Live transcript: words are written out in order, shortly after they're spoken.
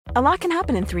A lot can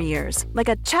happen in 3 years, like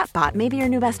a chatbot may be your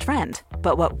new best friend.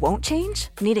 But what won't change?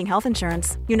 Needing health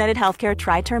insurance. United Healthcare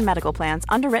Tri-Term Medical Plans,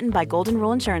 underwritten by Golden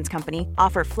Rule Insurance Company,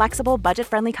 offer flexible,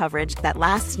 budget-friendly coverage that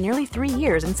lasts nearly 3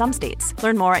 years in some states.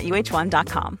 Learn more at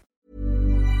uh1.com.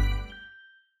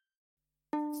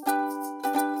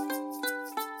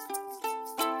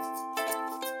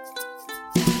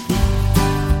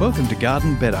 Welcome to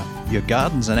Garden Better, your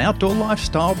gardens and outdoor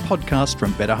lifestyle podcast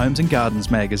from Better Homes and Gardens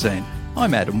magazine.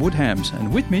 I'm Adam Woodhams,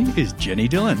 and with me is Jenny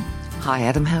Dillon. Hi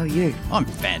Adam, how are you? I'm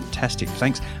fantastic,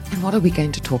 thanks. And what are we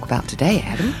going to talk about today,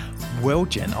 Adam? Well,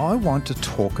 Jen, I want to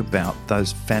talk about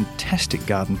those fantastic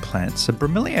garden plants, the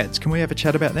bromeliads. Can we have a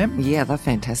chat about them? Yeah, they're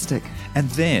fantastic. And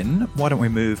then, why don't we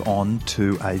move on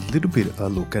to a little bit of a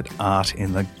look at art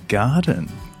in the garden?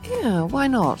 Yeah, why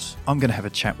not? I'm going to have a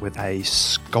chat with a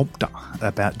sculptor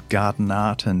about garden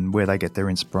art and where they get their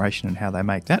inspiration and how they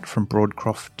make that from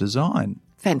Broadcroft Design.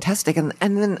 Fantastic. And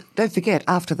then don't forget,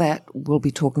 after that, we'll be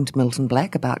talking to Milton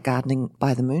Black about gardening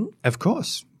by the moon. Of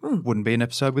course. Wouldn't be an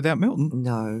episode without Milton.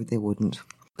 No, there wouldn't.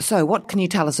 So what can you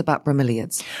tell us about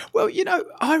bromeliads? Well,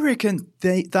 I reckon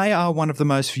they are one of the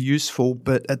most useful,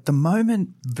 but at the moment,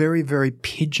 very, very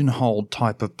pigeonholed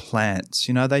type of plants.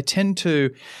 They tend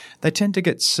to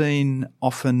get seen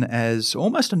often as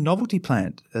almost a novelty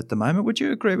plant at the moment. Would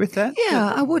you agree with that?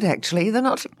 Yeah, I would actually. They're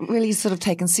not really sort of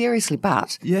taken seriously,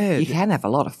 but you can have a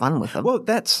lot of fun with them. Well,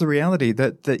 that's the reality,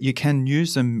 that you can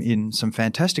use them in some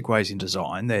fantastic ways in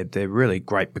design. They're really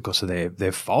great because of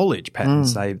their foliage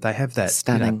patterns. They have that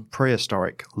stunning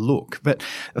prehistoric look. But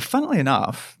funnily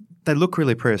enough, they look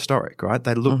really prehistoric, right?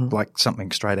 They look like something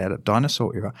straight out of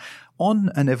dinosaur era. On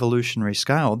an evolutionary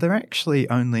scale, they're actually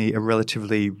only a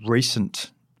relatively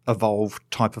recent evolved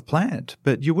type of plant.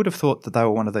 But you would have thought that they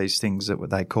were one of these things that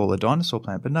they call a dinosaur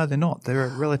plant. But no, they're not. They're a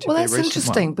relatively recent one. Well, that's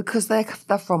interesting because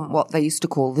they're from what they used to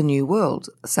call the New World,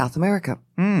 South America.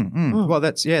 Well,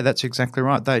 that's exactly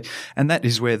right. And that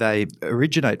is where they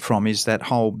originate from, is that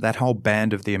whole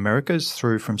band of the Americas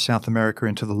through from South America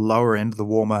into the lower end, the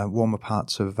warmer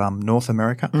parts of North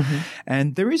America.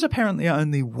 And there is apparently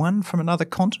only one from another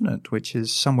continent, which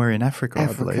is somewhere in Africa,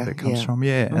 I believe it comes from.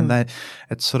 Yeah, and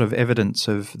it's sort of evidence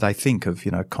of, they think of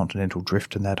continental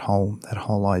drift and that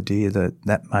whole idea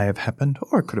that may have happened,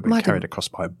 or it could have been carried across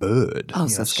by a bird. Oh,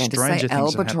 so I was going to say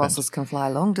albatrosses can fly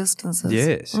long distances.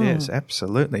 Yes,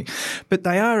 absolutely. But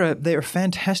they're a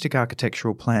fantastic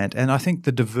architectural plant, and I think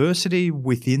the diversity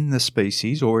within the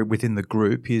species or within the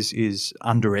group is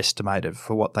underestimated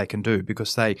for what they can do,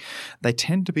 because they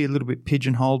tend to be a little bit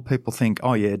pigeonholed. People think,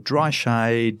 oh yeah, dry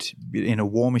shade in a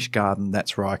warmish garden,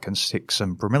 that's where I can stick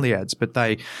some bromeliads, but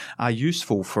they are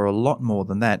useful for a lot more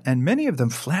than that, and many of them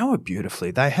flower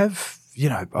beautifully. They have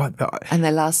and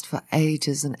they last for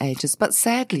ages and ages. But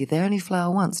sadly, they only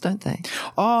flower once, don't they?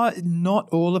 Not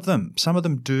all of them. Some of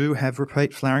them do have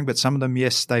repeat flowering, but some of them,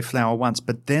 yes, they flower once,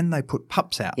 but then they put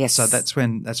pups out. Yes. So that's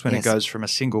when it goes from a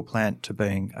single plant to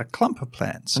being a clump of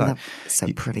plants. So, so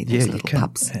pretty, those little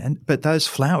pups. But those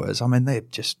flowers, I mean, they're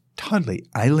just totally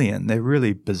alien. They're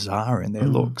really bizarre in their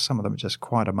look. Some of them are just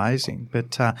quite amazing.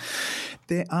 But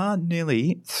there are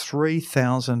nearly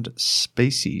 3,000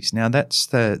 species. Now, that's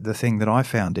the thing that I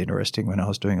found interesting when I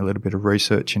was doing a little bit of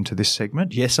research into this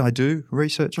segment. Yes, I do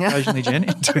research occasionally, Jen,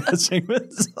 into our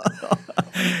segments.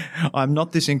 I'm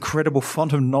not this incredible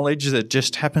font of knowledge that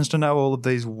just happens to know all of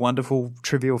these wonderful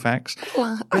trivial facts.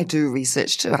 Well, I do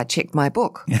research too. I checked my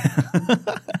book.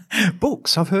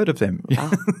 Books, I've heard of them.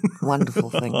 Wonderful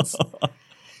things.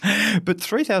 But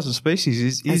 3,000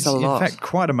 species is in fact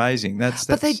quite amazing.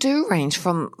 But they do range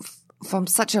from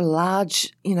such a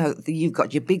large, you've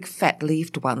got your big fat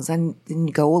leafed ones, and then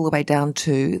you go all the way down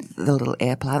to the little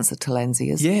air plants, the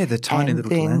tillandsias. Yeah, the tiny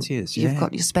little tillandsias. You've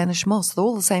got your Spanish moss. They're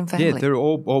all the same family. Yeah, they're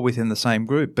all within the same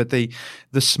group. But the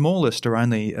smallest are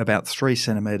only about 3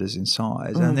 centimetres in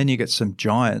size. And then you get some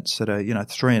giants that are,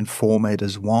 3 and 4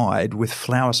 metres wide with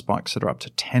flower spikes that are up to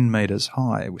 10 metres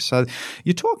high. So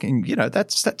you're talking,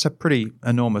 that's a pretty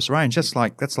enormous range. That's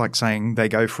like saying they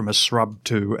go from a shrub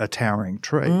to a towering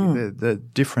tree. The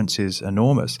difference is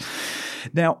enormous.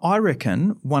 Now, I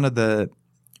reckon one of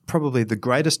probably the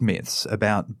greatest myths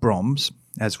about Broms,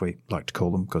 as we like to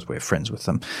call them because we're friends with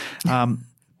them,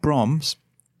 Broms,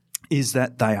 is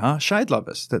that they are shade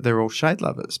lovers, that they're all shade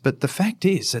lovers. But the fact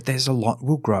is that there's a lot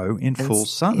will grow in full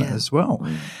sun as well.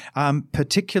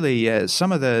 Particularly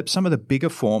some of the bigger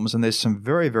forms, and there's some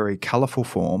very, very colourful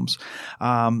forms,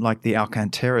 like the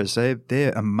Alcanteras.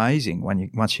 They're amazing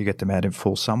once you get them out in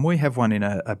full sun. We have one in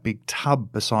a big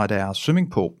tub beside our swimming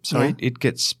pool, so it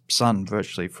gets sun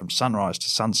virtually from sunrise to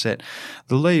sunset.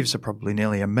 The leaves are probably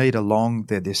nearly a metre long.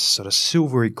 They're this sort of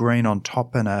silvery green on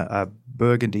top and a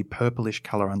burgundy, purplish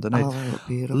colour underneath. Oh, they look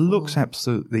beautiful. Looks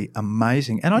absolutely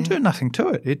amazing. And I do nothing to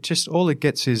it. It just, all it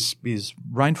gets is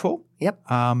rainfall. Yep.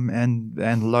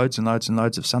 And loads and loads and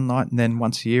loads of sunlight. And then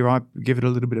once a year, I give it a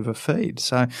little bit of a feed.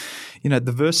 So,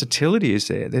 the versatility is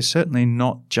there. There's certainly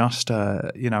not just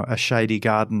a shady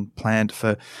garden planned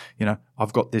for,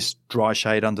 I've got this dry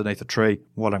shade underneath a tree.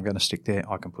 What I'm going to stick there,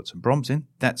 I can put some broms in.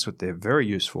 That's what they're very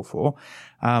useful for.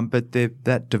 But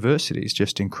that diversity is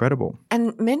just incredible.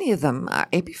 And many of them are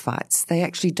epiphytes. They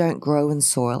actually don't grow in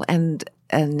soil. And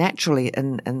naturally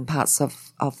in parts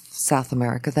of South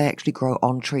America, they actually grow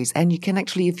on trees. And you can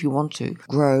actually, if you want to,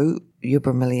 grow your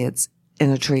bromeliads in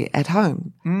a tree at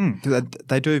home.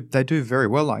 They do very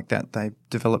well like that. They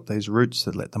develop these roots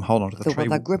that let them hold onto the tree. Well,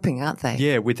 they're gripping, aren't they?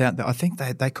 Yeah, I think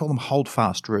they call them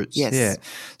hold-fast roots. Yes. Yeah.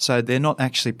 So they're not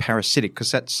actually parasitic,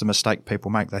 because that's the mistake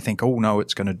people make. They think, oh, no,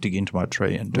 it's going to dig into my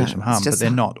tree and do some harm. But they're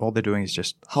not. All they're doing is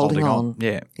just holding on.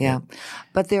 Yeah.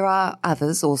 But there are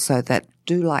others also that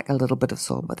do like a little bit of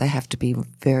soil, but they have to be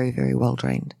very, very well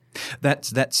drained.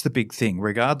 That's the big thing.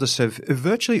 Regardless of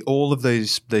virtually all of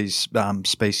these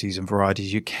species and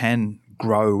varieties, you can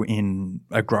grow in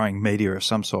a growing media of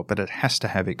some sort, but it has to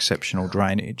have exceptional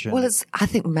drainage. Well, I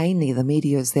think mainly the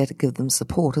media is there to give them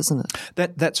support, isn't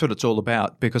it? That's what it's all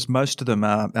about, because most of them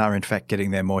are in fact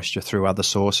getting their moisture through other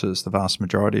sources, the vast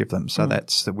majority of them. So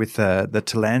that's with the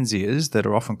tillandsias that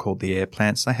are often called the air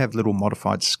plants. They have little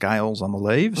modified scales on the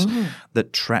leaves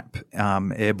that trap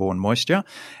airborne moisture.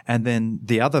 And then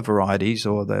the other varieties,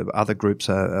 or the other groups,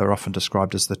 are often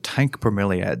described as the tank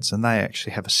bromeliads, and they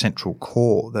actually have a central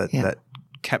core that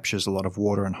captures a lot of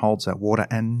water and holds that water.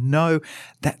 And no,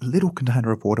 that little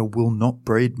container of water will not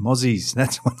breed mozzies.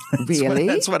 That's one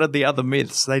of the other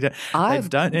myths. They don't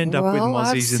end up with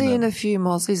mozzies. I've seen a few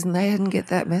mozzies and they didn't get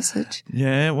that message.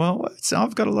 Yeah, well,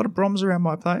 I've got a lot of broms around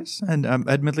my place, and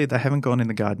admittedly they haven't gone in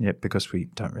the garden yet because we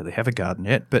don't really have a garden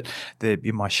yet, but they're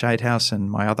in my shade house and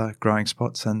my other growing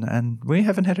spots, and we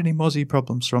haven't had any mozzie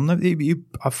problems from them.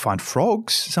 I find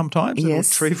frogs sometimes, little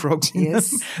tree frogs in them.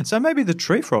 So maybe the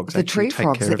tree frogs take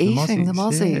care of the eating the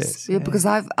mozzies. Yes, yeah, because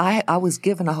I was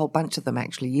given a whole bunch of them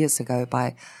actually years ago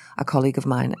by a colleague of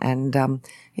mine, and there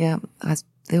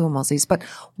were mozzies. But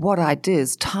what I did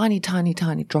is tiny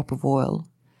drop of oil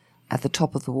at the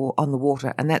top of on the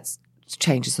water, and that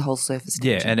changes the whole surface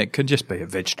tension. Yeah, and it could just be a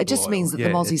vegetable. It just means that the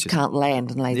mozzies can't land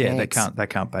and lay their eggs. They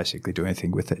can't basically do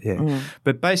anything with it. Yeah,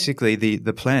 but basically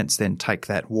the plants then take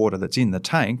that water that's in the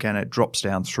tank and it drops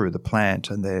down through the plant,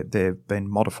 and they've been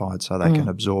modified so they can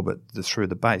absorb it through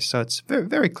the base. So it's very,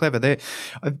 very clever.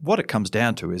 What it comes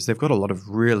down to is they've got a lot of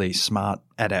really smart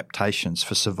adaptations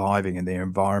for surviving in their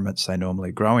environments they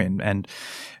normally grow in, and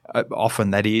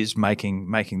often that is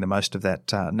making the most of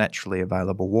that naturally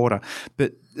available water.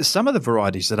 But some of the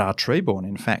varieties that are tree-borne,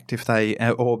 in fact, if they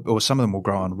or some of them will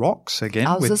grow on rocks again.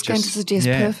 I was just going to suggest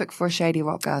perfect for a shady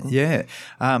rock garden. Yeah,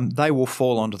 they will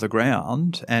fall onto the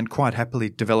ground and quite happily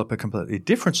develop a completely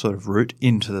different sort of root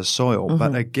into the soil.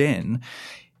 But again,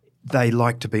 they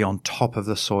like to be on top of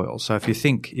the soil. So if you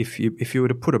think if you were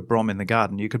to put a brom in the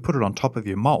garden, you could put it on top of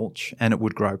your mulch and it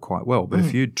would grow quite well. But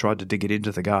if you tried to dig it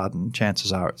into the garden,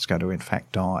 chances are it's going to in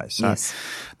fact die. So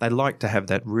they like to have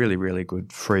that really, really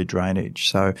good free drainage.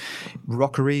 So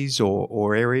rockeries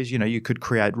or areas, you could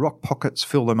create rock pockets,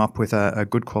 fill them up with a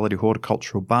good quality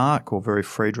horticultural bark or very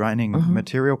free draining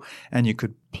material, and you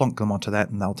could plonk them onto that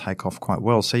and they'll take off quite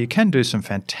well. So you can do some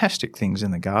fantastic things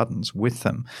in the gardens with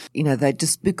them. They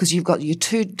just, because you've got your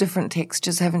two different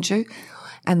textures, haven't you?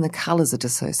 And the colours are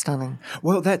just so stunning.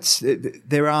 Well,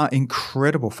 there are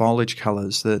incredible foliage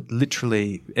colours that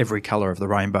literally every colour of the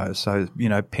rainbow. So,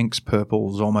 pinks,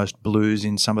 purples, almost blues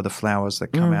in some of the flowers that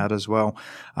come out as well.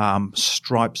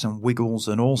 Stripes and wiggles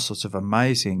and all sorts of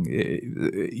amazing.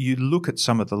 You look at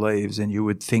some of the leaves and you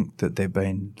would think that they've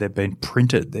been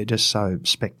printed. They're just so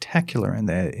spectacular in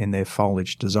their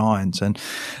foliage designs. And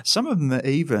some of them are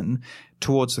even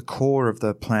towards the core of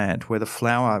the plant where the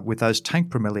flower, with those tank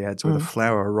bromeliads, where the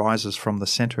flower arises from the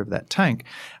centre of that tank,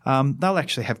 they'll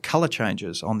actually have colour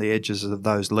changes on the edges of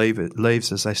those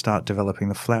leaves as they start developing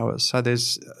the flowers. So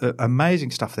there's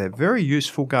amazing stuff there. Very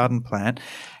useful garden plant.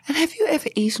 And have you ever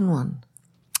eaten one?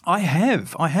 I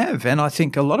have, and I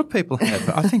think a lot of people have.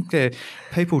 I think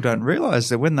people don't realise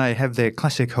that when they have their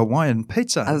classic Hawaiian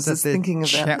pizza, I was just thinking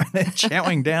of that. They're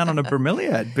chowing down on a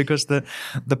bromeliad, because the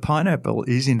pineapple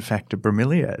is in fact a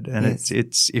bromeliad, and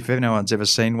it's if anyone's ever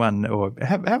seen one, or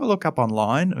have a look up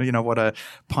online, what a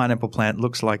pineapple plant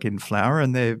looks like in flower,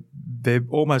 and they're they're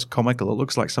almost comical. It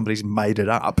looks like somebody's made it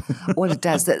up. What it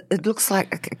does, it looks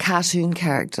like a cartoon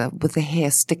character with the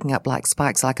hair sticking up like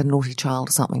spikes, like a naughty child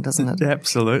or something, doesn't it?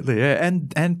 Absolutely, yeah.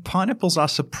 And pineapples are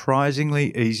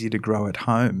surprisingly easy to grow at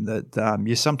home. That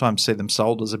you sometimes see them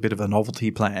sold as a bit of a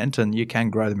novelty plant, and you can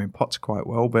grow them in pots quite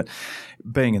well. But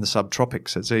being in the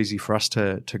subtropics, it's easy for us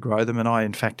to grow them. And I,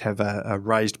 in fact, have a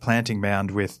raised planting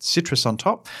mound with citrus on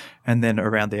top, and then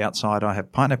around the outside I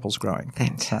have pineapples growing.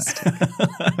 Fantastic.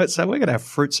 So we're going to have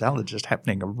fruit salad just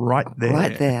happening right there.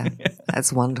 Right there.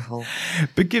 That's wonderful.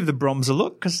 But give the Broms a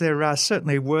look, because they're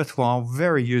certainly worthwhile,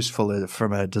 very useful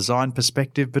from a design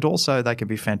perspective, but also they can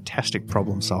be fantastic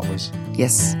problem solvers.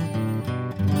 Yes.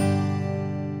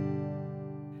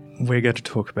 We're going to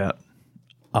talk about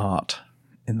art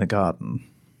in the garden.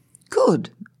 Good.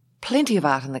 Plenty of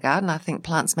art in the garden. I think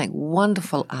plants make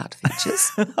wonderful art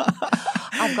features.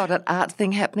 I've got an art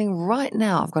thing happening right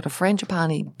now. I've got a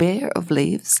frangipani bare of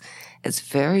leaves. It's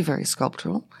very, very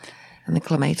sculptural. And the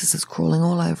clematis is crawling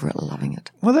all over it, loving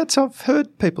it. Well, I've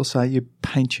heard people say you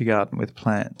paint your garden with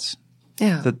plants.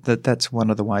 Yeah. That's one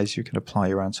of the ways you can apply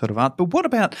your own sort of art. But what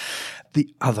about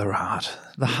the other art,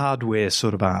 the hardware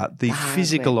sort of art, the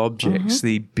physical objects,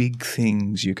 the big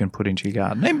things you can put into your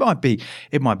garden? It might be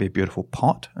a beautiful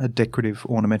pot, a decorative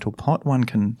ornamental pot. One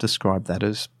can describe that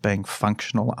as being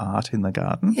functional art in the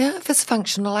garden. Yeah, if it's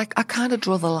functional, I kind of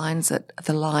draw the line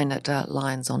at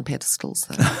lions on pedestals.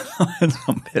 Lions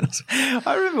on pedestals.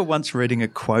 I remember once reading a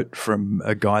quote from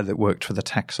a guy that worked for the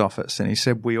tax office, and he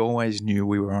said, "We always knew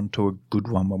we were onto a good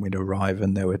one when we'd arrive,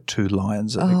 and there were 2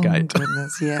 lions at the gate." Oh, my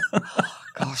goodness, yeah.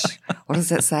 Gosh, what does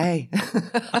that say?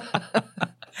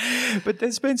 But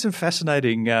there's been some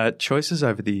fascinating choices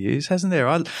over the years, hasn't there?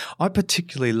 I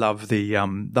particularly love the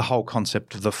whole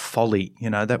concept of the folly. You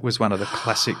know, that was one of the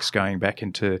classics going back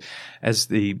into as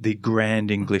the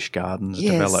grand English gardens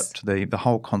developed. The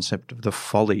whole concept of the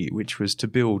folly, which was to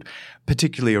build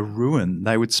particularly a ruin.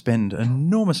 They would spend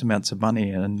enormous amounts of money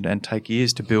and take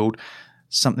years to build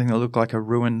something that looked like a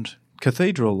ruined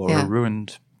cathedral or a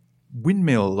ruined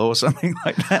windmill or something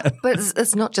like that. But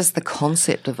it's not just the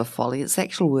concept of a folly, it's the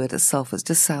actual word itself. It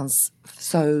just sounds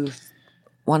so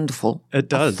wonderful. It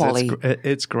does. Folly.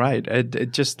 It's great.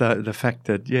 It just the fact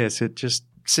that, yes, it just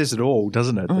says it all,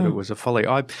 doesn't it, that it was a folly.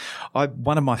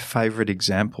 One of my favourite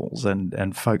examples,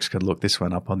 and folks can look this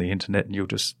one up on the internet and you'll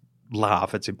just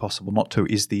laugh, it's impossible not to,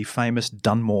 is the famous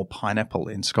Dunmore pineapple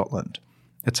in Scotland.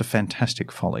 It's a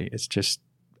fantastic folly. It's just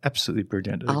absolutely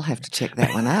brilliant. I'll have to check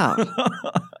that one out.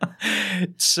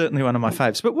 It's certainly one of my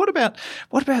faves. But what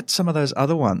about some of those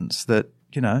other ones that,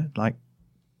 you know, like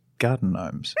garden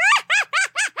gnomes?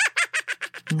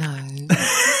 No.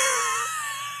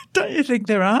 Don't you think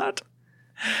they're art?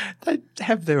 They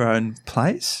have their own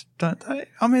place, don't they?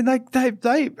 I mean,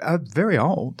 they are very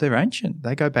old. They're ancient.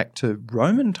 They go back to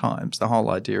Roman times. The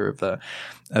whole idea of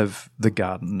the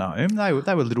garden gnome. They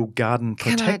were little garden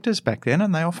protectors back then,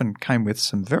 and they often came with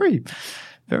some very,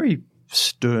 very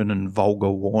stern and vulgar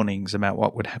warnings about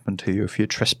what would happen to you if you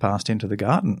trespassed into the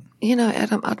garden. You know,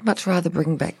 Adam, I'd much rather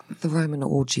bring back the Roman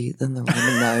orgy than the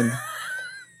Roman gnome.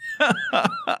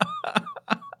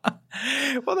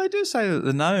 Well, they do say that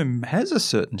the gnome has a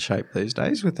certain shape these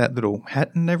days with that little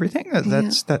hat and everything.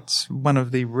 That's one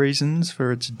of the reasons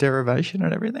for its derivation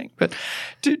and everything. But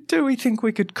do we think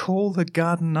we could call the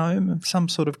garden gnome some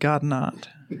sort of garden art?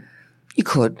 You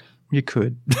could. You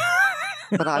could.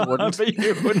 But I wouldn't. But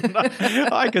you wouldn't.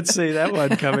 I could see that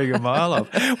one coming a mile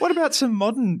off. What about some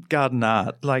modern garden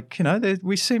art? Like, you know,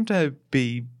 we seem to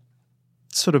be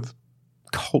sort of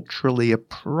culturally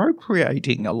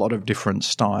appropriating a lot of different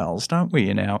styles, don't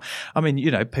we? I mean, you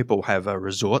know, people have a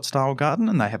resort style garden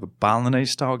and they have a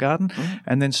Balinese style garden,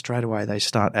 and then straight away they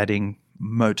start adding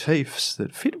motifs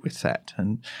that fit with that.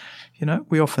 And, you know,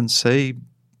 we often see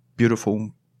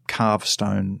beautiful carved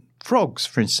stone frogs,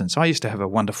 for instance. I used to have a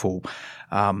wonderful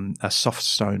a soft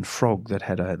stone frog that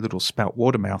had a little spout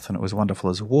water mouth, and it was wonderful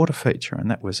as a water feature. And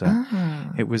that was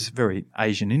it was very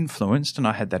Asian influenced, and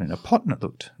I had that in a pot, and it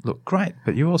looked great.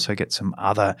 But you also get some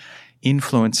other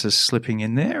influences slipping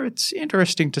in there. It's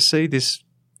interesting to see this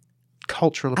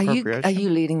cultural appropriation. Are you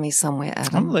leading me somewhere,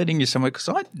 Adam? I'm leading you somewhere because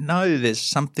I know there's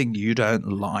something you don't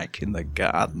like in the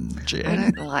garden,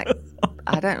 Jen.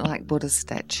 I don't like Buddha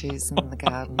statues in the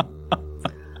garden.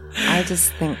 I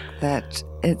just think that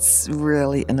it's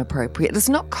really inappropriate. It's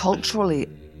not cultural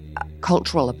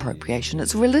appropriation,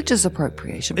 it's religious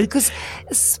appropriation, because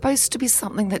it's supposed to be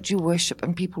something that you worship,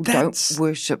 and people don't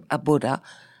worship a Buddha.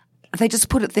 They just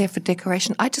put it there for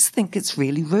decoration. I just think it's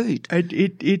really rude.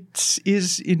 It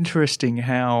is interesting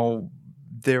how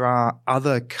there are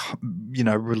other, you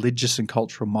know, religious and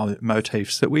cultural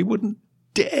motifs that we wouldn't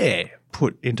dare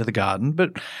put into the garden.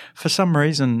 But for some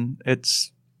reason,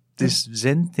 it's this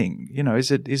Zen thing. You know,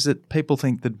 is it people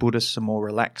think that Buddhists are more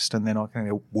relaxed and they're not kind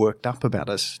of worked up about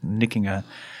us nicking a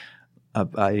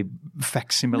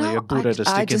facsimile of Buddha to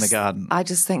stick in the garden? I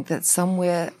just think that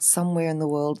somewhere in the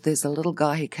world there's a little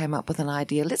guy who came up with an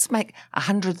idea. Let's make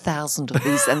 100,000 of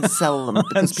these and sell them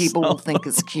because people will think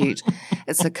it's cute.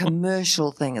 It's a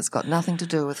commercial thing. It's got nothing to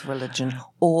do with religion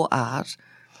or art.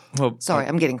 Well, sorry,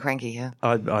 I'm getting cranky here.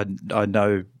 I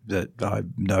know that I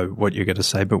know what you're going to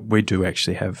say, but we do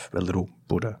actually have a little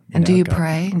Buddha. And do you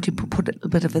pray? And do you put a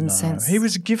bit of incense? No. He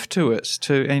was a gift to us,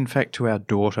 in fact, to our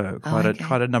daughter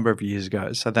quite a number of years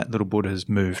ago. So that little Buddha has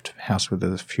moved house with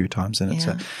us a few times, and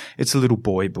it's a little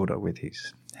boy Buddha with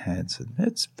his hands. And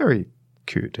it's very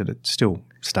cute, and it still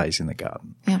stays in the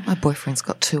garden. Yeah, my boyfriend's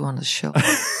got 2 on his shelf.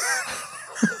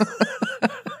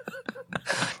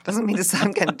 Doesn't mean to say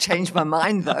I'm going to change my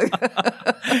mind, though.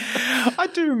 I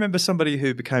do remember somebody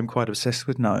who became quite obsessed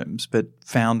with gnomes, but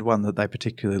found one that they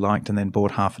particularly liked and then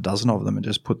bought half a dozen of them and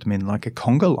just put them in like a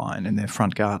conga line in their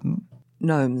front garden.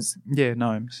 Gnomes? Yeah,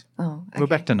 gnomes. Oh, okay. We're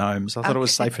back to gnomes. I thought it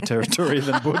was safer territory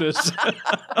than Buddhas.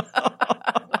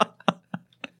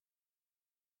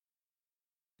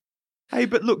 Hey,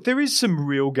 but look, there is some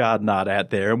real garden art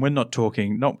out there, and we're not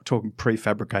talking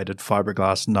prefabricated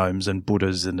fiberglass gnomes and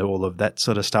Buddhas and all of that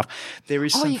sort of stuff. There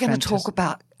is. You're going to talk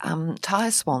about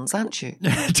tyre swans, aren't you?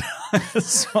 Tyre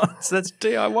swans, that's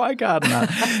DIY garden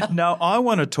art. No, I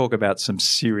want to talk about some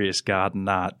serious garden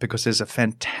art because there's a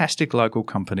fantastic local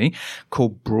company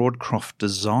called Broadcroft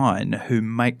Design who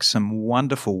make some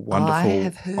wonderful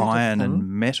iron and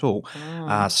metal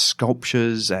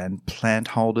sculptures and plant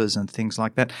holders and things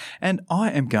like that. And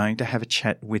I am going to have a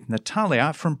chat with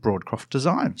Natalia from Broadcroft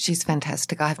Design. She's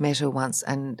fantastic. I've met her once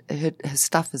and her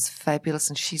stuff is fabulous,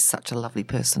 and she's such a lovely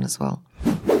person as well.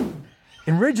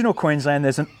 In regional Queensland,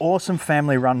 there's an awesome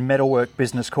family-run metalwork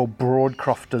business called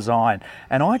Broadcroft Design,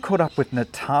 and I caught up with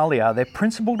Natalia, their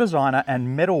principal designer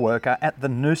and metalworker at the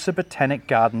Noosa Botanic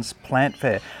Gardens Plant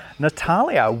Fair.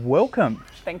 Natalia, welcome.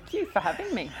 Thank you for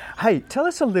having me. Hey, tell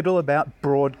us a little about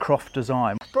Broadcroft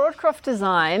Design. Broadcroft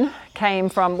Design came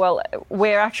from,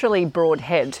 we're actually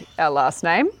Broadhead, our last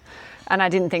name. And I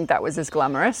didn't think that was as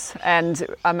glamorous. And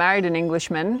I married an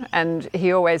Englishman, and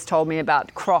he always told me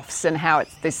about crofts and how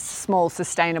it's this small,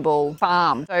 sustainable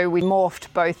farm. So we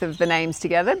morphed both of the names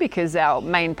together because our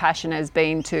main passion has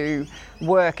been to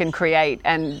work and create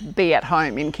and be at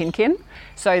home in Kin.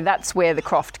 So that's where the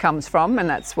croft comes from, and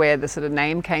that's where the sort of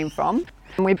name came from.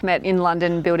 We met in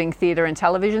London building theatre and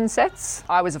television sets.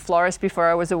 I was a florist before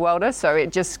I was a welder, so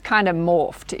it just kind of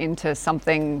morphed into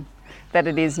something that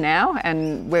it is now,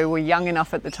 and we were young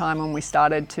enough at the time when we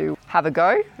started to have a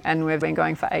go, and we've been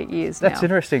going for 8 years now. That's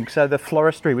interesting. So the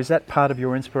floristry, was that part of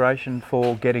your inspiration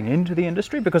for getting into the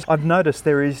industry? Because I've noticed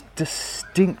there is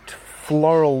distinct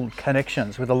floral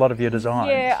connections with a lot of your designs.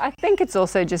 Yeah, I think it's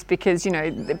also just because,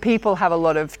 people have a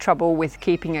lot of trouble with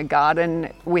keeping a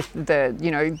garden with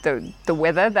the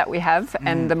weather that we have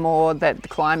and the more that the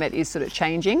climate is sort of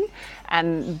changing.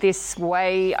 And this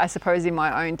way, I suppose in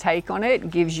my own take on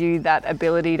it, gives you that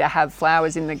ability to have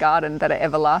flowers in the garden that are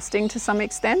everlasting to some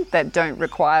extent, that don't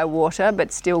require water,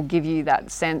 but still give you that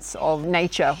sense of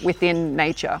nature within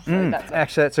nature. So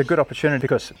Actually, that's a good opportunity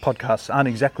because podcasts aren't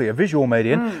exactly a visual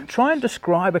medium. Try and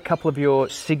describe a couple of your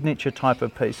signature type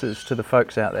of pieces to the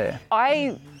folks out there.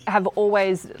 I have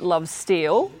always loved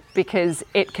steel because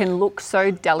it can look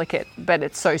so delicate, but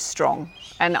it's so strong.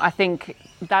 And I think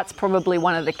that's probably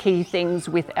one of the key things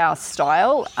with our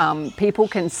style. People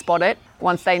can spot it.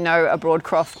 Once they know a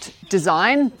Broadcroft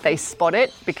design, they spot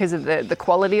it because of the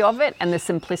quality of it and the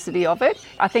simplicity of it.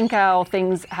 I think our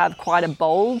things have quite a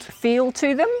bold feel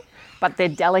to them, but they're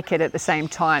delicate at the same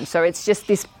time. So it's just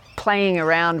this playing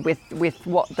around with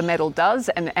what the metal does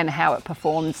and how it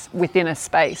performs within a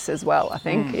space as well, I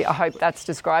think. I hope that's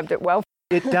described it well.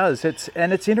 It does. It's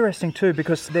interesting too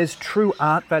because there's true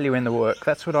art value in the work.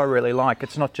 That's what I really like.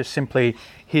 It's not just simply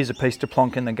here's a piece to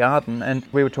plonk in the garden. And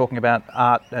we were talking about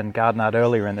art and garden art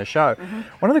earlier in the show.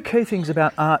 One of the key things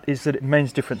about art is that it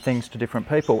means different things to different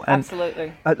people. And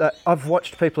absolutely. I've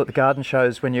watched people at the garden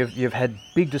shows when you've had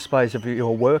big displays of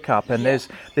your work up, and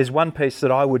there's one piece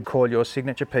that I would call your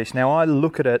signature piece. Now I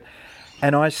look at it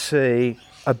and I see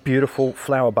a beautiful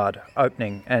flower bud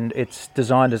opening, and it's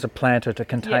designed as a planter to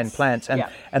contain plants, and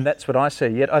that's what I see.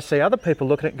 Yet I see other people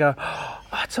look at it and go, oh,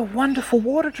 it's a wonderful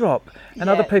water drop, and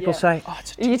other people say, oh,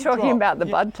 it's a Are you talking about the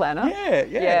bud planter?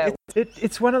 Yeah.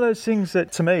 It's one of those things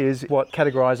that to me is what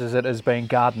categorises it as being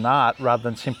garden art rather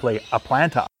than simply a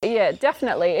planter. Yeah,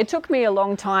 definitely. It took me a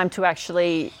long time to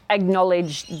actually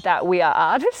acknowledge that we are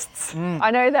artists. I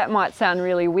know that might sound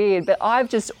really weird, but I've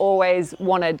just always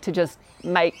wanted to just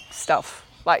make stuff.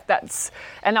 Like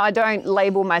and I don't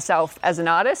label myself as an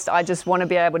artist. I just want to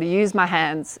be able to use my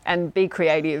hands and be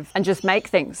creative and just make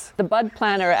things. The bud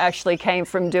planter actually came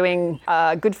from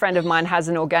a good friend of mine has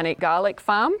an organic garlic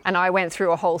farm, and I went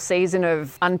through a whole season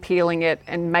of unpeeling it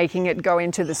and making it go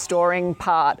into the storing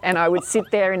part. And I would sit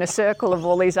there in a circle of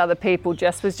all these other people.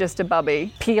 Jess was just a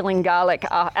bubby, peeling garlic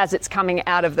as it's coming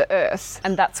out of the earth.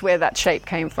 And that's where that shape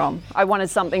came from. I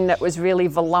wanted something that was really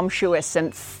voluptuous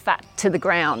and fat to the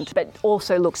ground, but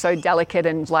also look so delicate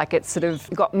and like it's sort of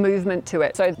got movement to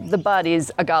it. So the bud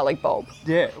is a garlic bulb.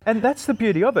 Yeah, and that's the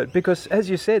beauty of it, because as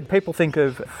you said, people think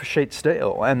of sheet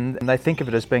steel and they think of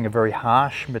it as being a very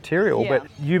harsh material, but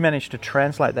you managed to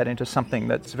translate that into something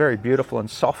that's very beautiful and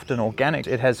soft and organic.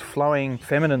 It has flowing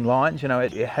feminine lines,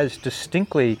 it has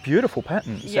distinctly beautiful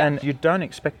patterns, and you don't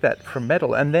expect that from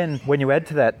metal. And then when you add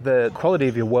to that the quality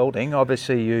of your welding,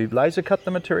 obviously you laser cut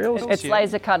the materials. It's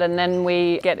laser cut, and then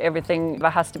we get everything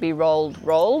that has to be rolled,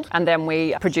 and then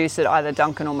we produce it, either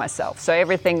Duncan or myself. So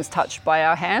everything's touched by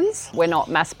our hands. We're not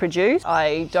mass produced.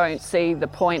 I don't see the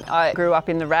point. I grew up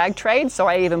in the rag trade, so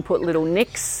I even put little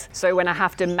nicks. So when I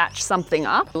have to match something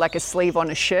up, like a sleeve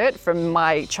on a shirt from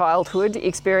my childhood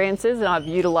experiences, and I've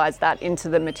utilised that into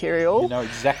the material. You know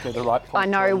exactly the right point. I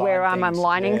know where I'm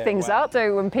lining things up.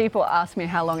 So when people ask me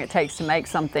how long it takes to make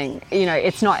something,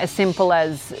 it's not as simple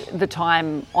as the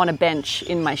time on a bench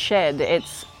in my shed.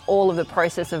 It's all of the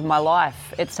process of my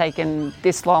life. It's taken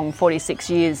this long, 46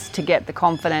 years, to get the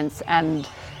confidence and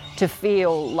to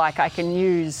feel like I can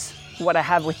use what I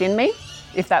have within me,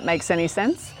 if that makes any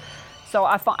sense. So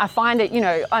I find it,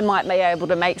 I might be able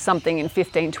to make something in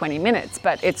 15, 20 minutes,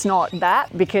 but it's not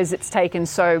that, because it's taken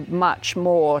so much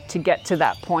more to get to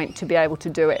that point to be able to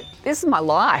do it. This is my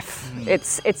life.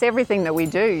 It's everything that we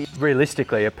do.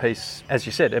 Realistically, a piece, as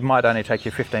you said, it might only take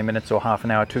you 15 minutes or half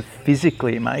an hour to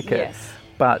physically make it. Yes.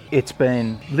 But it's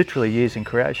been literally years in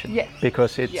creation,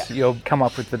 because you've come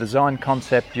up with the design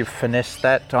concept, you've finessed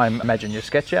that. I imagine you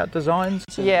sketch out designs.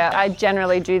 Yeah, I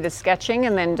generally do the sketching,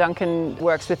 and then Duncan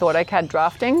works with AutoCAD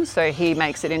drafting, so he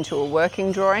makes it into a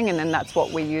working drawing, and then that's what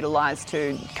we utilise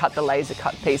to cut the laser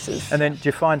cut pieces. And then do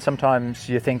you find sometimes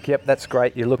you think, yep, that's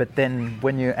great, you look, but then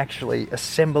when you actually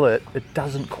assemble it, it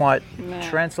doesn't quite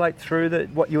translate through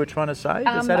what you were trying to say?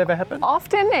 Does that ever happen?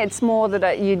 Often it's more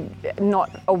that you're not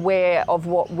aware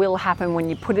of what will happen when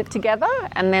you put it together,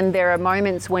 and then there are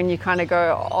moments when you kind of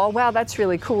go, oh wow, that's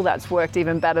really cool, that's worked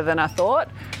even better than I thought.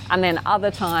 And then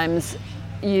other times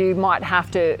you might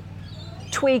have to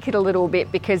tweak it a little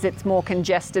bit because it's more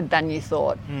congested than you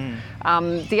thought.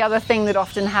 The other thing that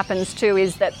often happens too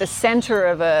is that the centre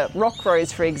of a rock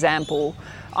rose, for example,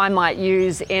 I might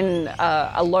use in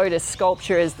a lotus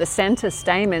sculpture as the centre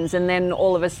stamens, and then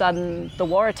all of a sudden the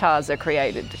waratahs are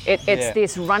created. It's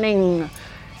this running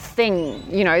thing,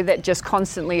 that just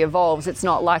constantly evolves. It's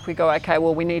not like we go, okay,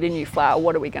 well, we need a new flower,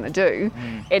 what are we going to do?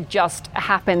 It just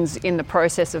happens in the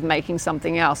process of making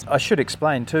something else. I should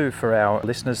explain too for our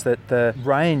listeners that the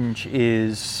range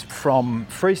is from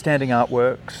freestanding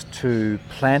artworks to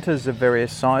planters of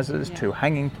various sizes to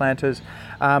hanging planters,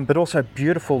 but also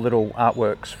beautiful little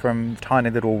artworks from tiny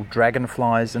little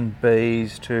dragonflies and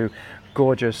bees to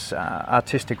gorgeous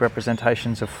artistic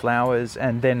representations of flowers.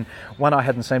 And then one I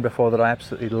hadn't seen before that I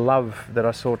absolutely love that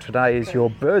I saw today is your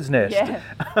bird's nest.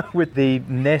 With the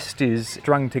nest is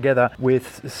strung together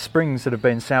with springs that have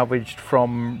been salvaged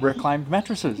from reclaimed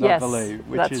mattresses, I believe,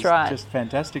 which is just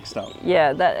fantastic stuff.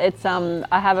 Yeah,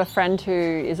 I have a friend who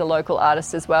is a local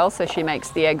artist as well, so she makes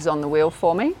the eggs on the wheel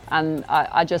for me, and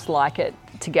I just like it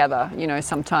together.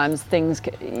 Sometimes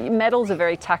metal's a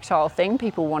very tactile thing,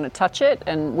 people want to touch it,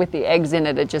 and with the eggs in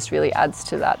it, it just really adds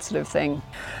to that sort of thing.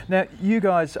 Now, you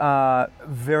guys are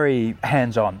very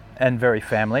hands-on and very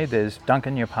family. There's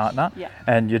Duncan, your partner,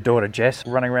 and your daughter Jess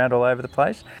running around all over the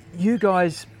place. You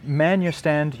guys man your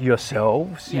stand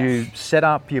yourselves, you set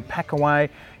up, you pack away,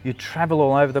 you travel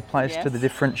all over the place to the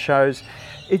different shows.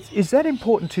 Is that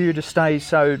important to you to stay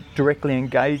so directly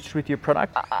engaged with your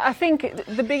product? I think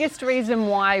the biggest reason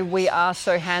why we are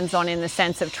so hands-on in the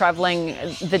sense of travelling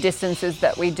the distances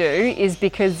that we do is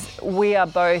because we are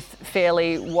both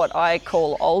fairly what I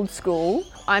call old school.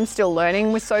 I'm still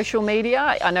learning with social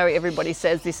media. I know everybody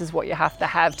says this is what you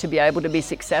have to be able to be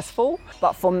successful.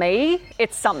 But for me,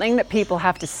 it's something that people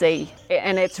have to see.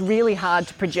 And it's really hard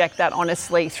to project that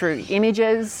honestly through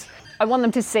images. I want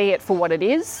them to see it for what it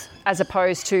is, as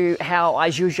opposed to how I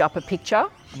zhuzh up a picture.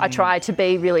 I try to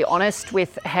be really honest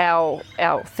with how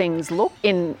our things look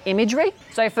in imagery.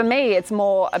 So for me, it's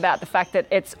more about the fact that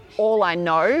it's all I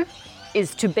know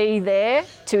is to be there,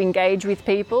 to engage with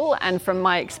people. And from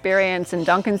my experience and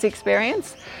Duncan's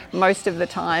experience, most of the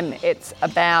time it's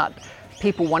about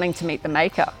people wanting to meet the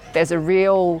maker. There's a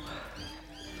real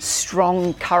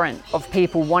strong current of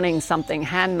people wanting something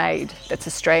handmade that's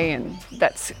Australian,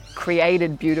 that's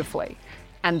created beautifully,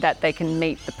 and that they can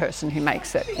meet the person who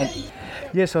makes it.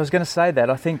 Yes, I was going to say that.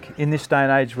 I think in this day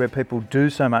and age where people do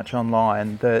so much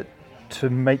online, that to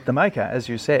meet the maker, as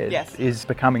you said, Yes. is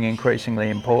becoming increasingly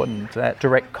important. That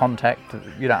direct contact,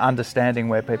 understanding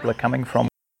where people are coming from.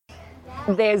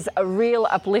 There's a real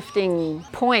uplifting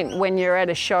point when you're at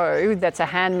a show that's a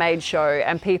handmade show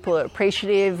and people are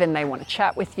appreciative and they want to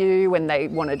chat with you and they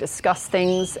want to discuss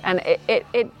things, and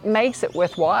it makes it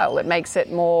worthwhile. It makes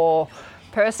it more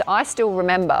personal. I still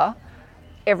remember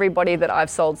everybody that I've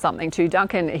sold something to.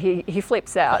 Duncan, he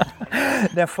flips out.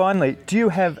 Now finally, do you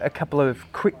have a couple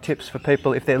of quick tips for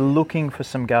people if they're looking for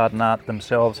some garden art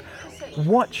themselves?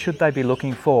 What should they be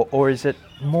looking for, or is it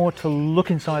more to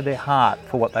look inside their heart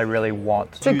for what they really want?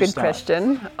 It's a good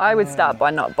question. I would start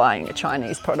by not buying a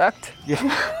Chinese product.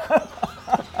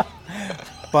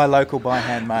 Buy local, buy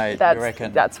handmade, you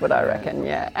reckon? That's what I reckon,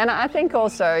 yeah. And I think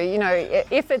also,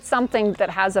 if it's something that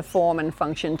has a form and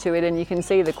function to it and you can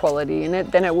see the quality in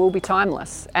it, then it will be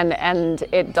timeless. And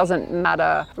it doesn't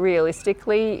matter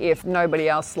realistically if nobody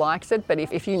else likes it, but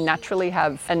if you naturally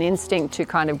have an instinct to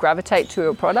kind of gravitate to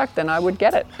a product, then I would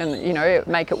get it and,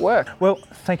 make it work. Well,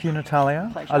 thank you, Natalia.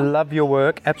 Pleasure. I love your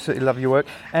work, absolutely love your work.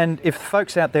 And if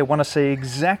folks out there want to see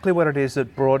exactly what it is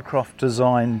that Broadcroft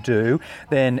Design do,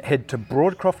 then head to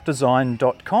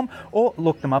broadcroftdesign.com or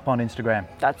look them up on Instagram.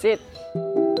 That's it.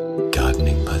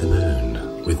 Gardening by the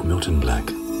Moon with Milton Black.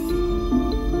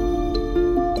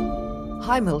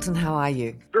 Hi, Milton. How are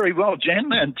you? Very well,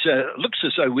 Jen, and looks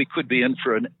as though we could be in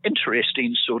for an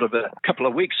interesting sort of a couple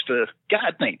of weeks for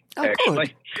gardening,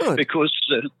 actually. Good. Because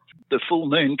the full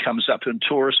moon comes up in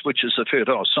Taurus, which is a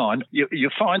fertile sign. You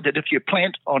find that if you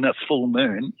plant on a full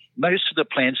moon, most of the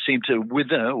plants seem to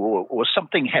wither or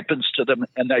something happens to them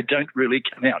and they don't really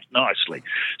come out nicely.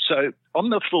 So on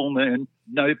the full moon,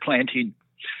 no planting.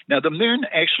 Now, the moon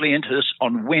actually enters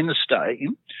on Wednesday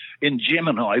in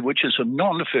Gemini, which is a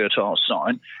non-fertile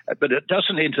sign, but it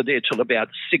doesn't enter there till about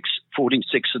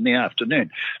 6:46 in the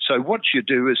afternoon. So what you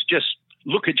do is just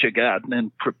look at your garden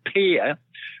and prepare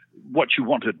what you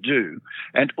want to do.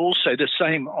 And also the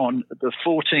same on the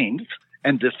 14th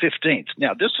and the 15th.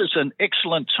 Now, this is an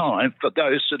excellent time for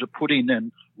those that are putting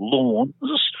in lawns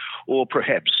or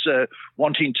perhaps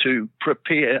wanting to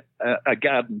prepare a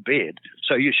garden bed.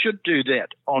 So you should do that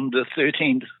on the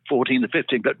 13th, 14th, and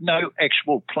 15th, but no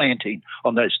actual planting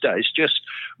on those days, just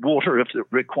water if it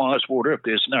requires water, if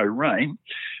there's no rain.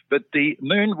 But the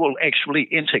moon will actually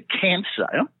enter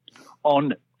Cancer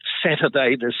on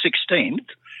Saturday the 16th,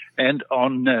 and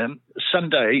on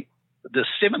Sunday the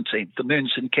 17th, the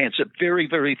moon's in Cancer. Very,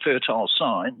 very fertile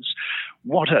signs.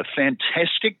 What a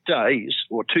fantastic days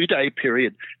or 2-day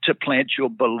period to plant your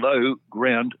below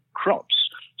ground crops.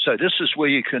 So this is where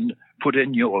you can put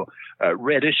in your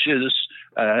radishes,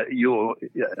 your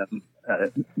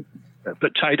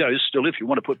potatoes still, if you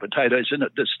want to put potatoes in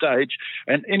at this stage,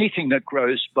 and anything that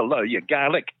grows below. Your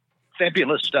garlic,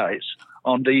 fabulous days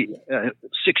on the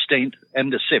 16th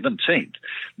and the 17th.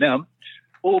 Now,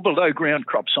 all below ground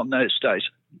crops on those days.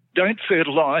 Don't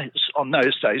fertilise on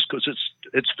those days because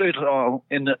it's fertile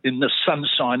in the sun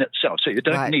sign itself, so you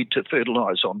don't need to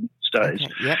fertilise on those days.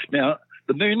 Okay, yep. Now,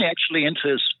 the moon actually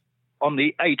enters on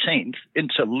the 18th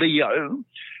into Leo,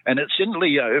 and it's in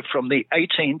Leo from the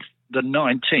 18th, the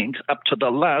 19th, up to the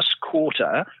last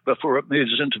quarter before it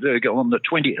moves into Virgo on the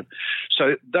 20th.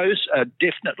 So those are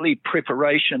definitely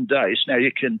preparation days. Now,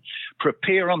 you can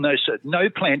prepare on those, no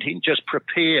planting, just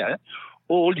prepare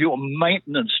all your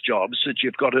maintenance jobs that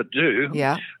you've got to do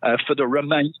for the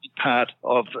remaining part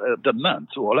of the month,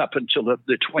 or up until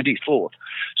the 24th.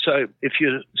 So if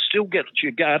you still get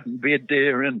your garden bed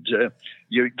there and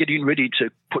you're getting ready to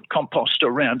put compost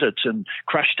around it and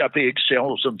crushed up egg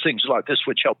cells and things like this,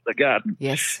 which help the garden,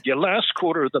 your last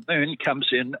quarter of the moon comes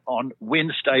in on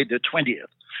Wednesday the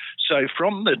 20th. So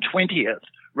from the 20th,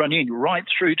 running right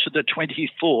through to the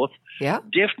 24th,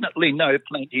 definitely no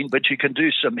planting, but you can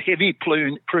do some heavy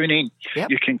pruning.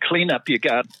 You can clean up your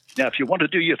garden. Now, if you want to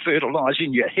do your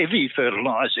fertilising, your heavy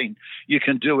fertilising, you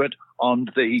can do it on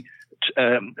the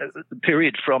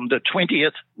period from the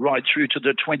 20th right through to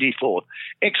the 24th.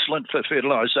 Excellent for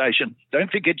fertilisation.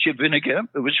 Don't forget your vinegar,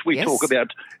 which we talk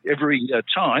about every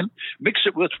time. Mix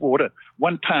it with water,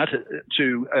 1 part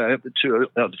to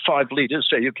 5 litres,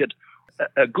 so you get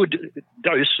a good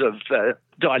dose of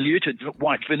diluted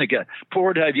white vinegar. Pour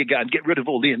it over your garden, get rid of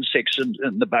all the insects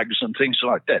and the bugs and things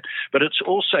like that. But it's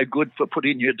also good for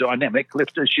putting your dynamic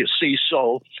lifters, your sea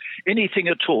sole, anything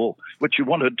at all what you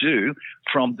want to do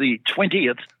from the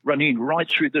 20th running right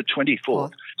through the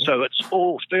 24th. So it's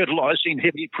all fertilising,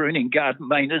 heavy pruning, garden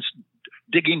maintenance,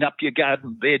 digging up your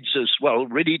garden beds as well,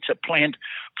 ready to plant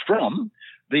from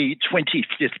the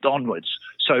 25th onwards.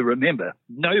 So remember,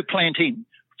 no planting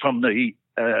from the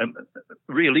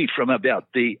really from about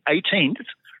the 18th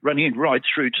running right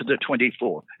through to the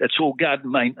 24th. It's all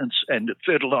garden maintenance and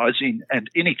fertilising and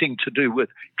anything to do with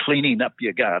cleaning up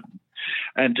your garden.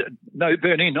 And no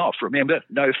burning off. Remember,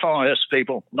 no fires,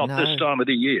 people. Not this time of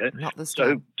the year. Not this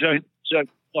time. So don't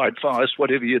light fires,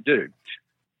 whatever you do.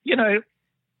 You know,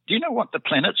 do you know what the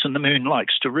planets and the moon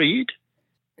likes to read?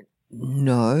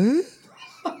 No.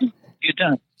 You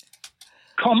don't.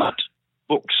 Comet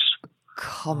books.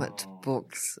 Comet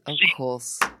books, of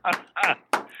course.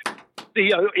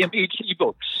 COMET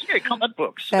books. Yeah, comet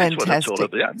books. Fantastic. That's what it's all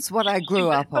about. It's what I grew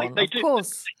up on, they of do.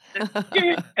 course.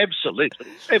 Yeah, absolutely.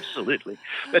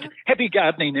 But happy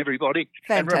gardening, everybody.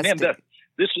 Fantastic. And remember,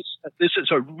 this is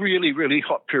a really, really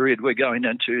hot period we're going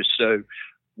into, so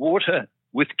water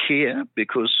with care,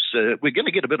 because we're going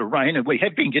to get a bit of rain, and we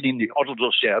have been getting the odd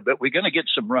little shower, but we're going to get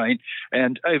some rain,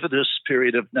 and over this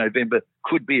period of November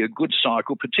could be a good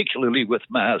cycle, particularly with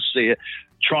Mars there,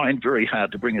 trying very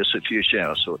hard to bring us a few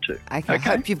showers or two. Okay. I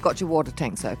hope you've got your water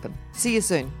tanks open. See you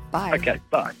soon. Bye. Okay,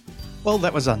 bye. Well,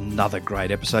 that was another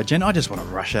great episode, Jen. I just want to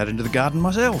rush out into the garden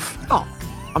myself. Oh,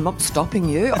 I'm not stopping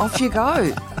you. Off you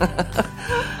go.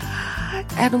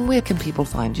 Adam, where can people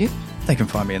find you? They can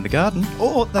find me in the garden,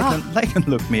 or they can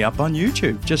look me up on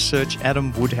YouTube. Just search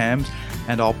Adam Woodhams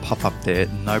and I'll pop up there,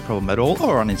 no problem at all,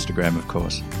 or on Instagram, of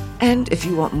course. And if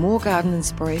you want more garden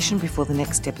inspiration before the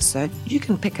next episode, you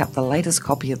can pick up the latest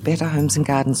copy of Better Homes and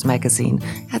Gardens magazine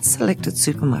at selected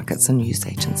supermarkets and news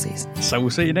agencies. So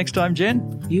we'll see you next time,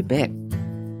 Jen. You bet.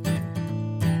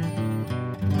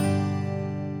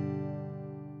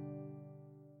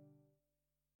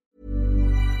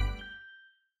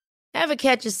 Ever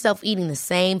catch yourself eating the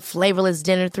same flavorless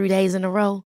dinner 3 days in a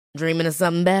row? Dreaming of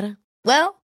something better?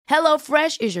 Well,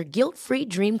 HelloFresh is your guilt-free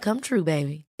dream come true,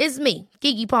 baby. It's me,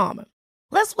 Keke Palmer.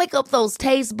 Let's wake up those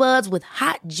taste buds with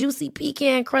hot, juicy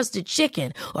pecan-crusted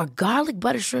chicken or garlic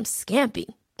butter shrimp scampi.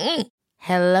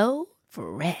 Hello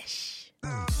Fresh.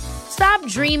 Stop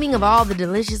dreaming of all the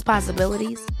delicious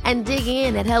possibilities and dig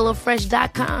in at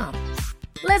HelloFresh.com.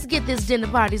 Let's get this dinner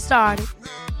party started.